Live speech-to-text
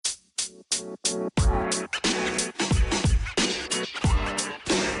Yeah,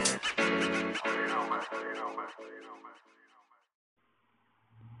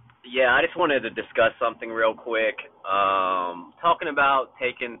 I just wanted to discuss something real quick. Talking about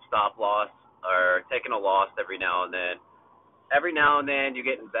taking stop loss or taking a loss every now and then. Every now and then you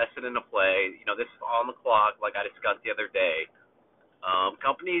get invested in a play. This is on the clock, like I discussed the other day.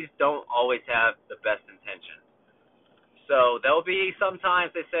 Companies don't always have the best intentions. So there'll be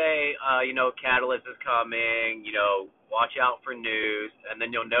sometimes they say, catalyst is coming, watch out for news, and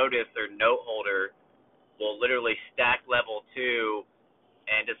then you'll notice their note holder will literally stack level two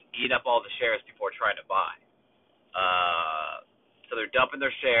and just eat up all the shares before trying to buy. So they're dumping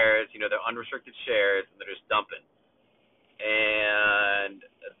their shares, they're unrestricted shares, and they're just dumping. And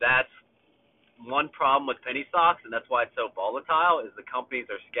that's one problem with penny stocks, and that's why it's so volatile, is the companies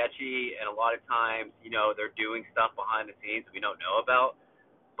are sketchy, and a lot of times, they're doing stuff behind the scenes we don't know about.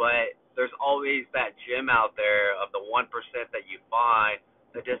 But there's always that gem out there of the 1% that you find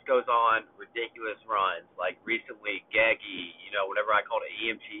that just goes on ridiculous runs. Like recently, Geggy, whenever I called it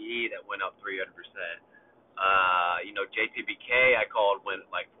EMGE, that went up 300%. JTBK I called went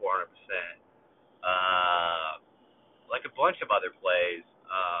like 400%. Like a bunch of other plays.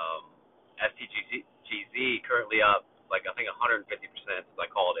 STGZ currently up like I think 150% since I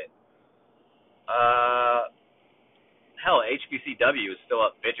called it. Hell, HBCW is still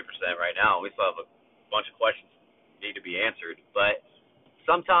up 50% right now. We still have a bunch of questions need to be answered. But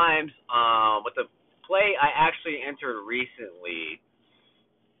sometimes with the play I actually entered recently,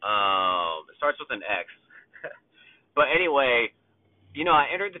 it starts with an X. But anyway, I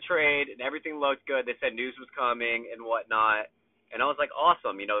entered the trade and everything looked good. They said news was coming and whatnot. And I was like,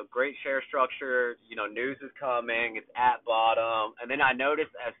 awesome, great share structure, news is coming, it's at bottom. And then I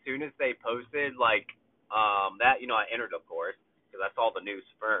noticed as soon as they posted, like, that, I entered, of course, because I saw the news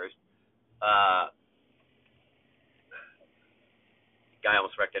first. Guy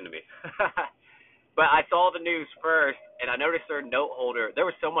almost wrecked into me. But I saw the news first, and I noticed their note holder, there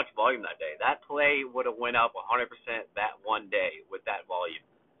was so much volume that day. That play would have went up 100% that one day with that volume.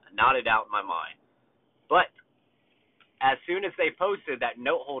 Not a doubt in my mind. But as soon as they posted, that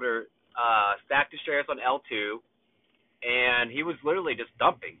note holder stacked his shares on L2, and he was literally just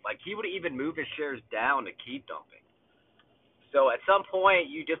dumping. Like, he would even move his shares down to keep dumping. So at some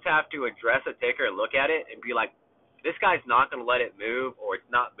point, you just have to address a ticker and look at it and be like, this guy's not going to let it move, or it's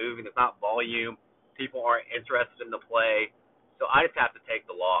not moving, it's not volume. People aren't interested in the play. So I just have to take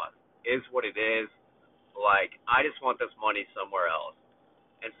the loss. It is what it is. Like, I just want this money somewhere else.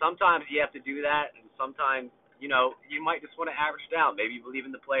 And sometimes you have to do that, and sometimes, you might just want to average down. Maybe you believe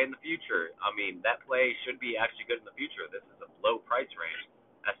in the play in the future. I mean, that play should be actually good in the future. This is a low price range.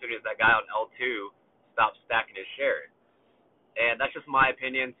 As soon as that guy on L2 stops stacking his shares. And that's just my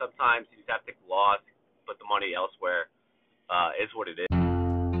opinion. Sometimes you just have to take the loss, put the money elsewhere. Is what it is.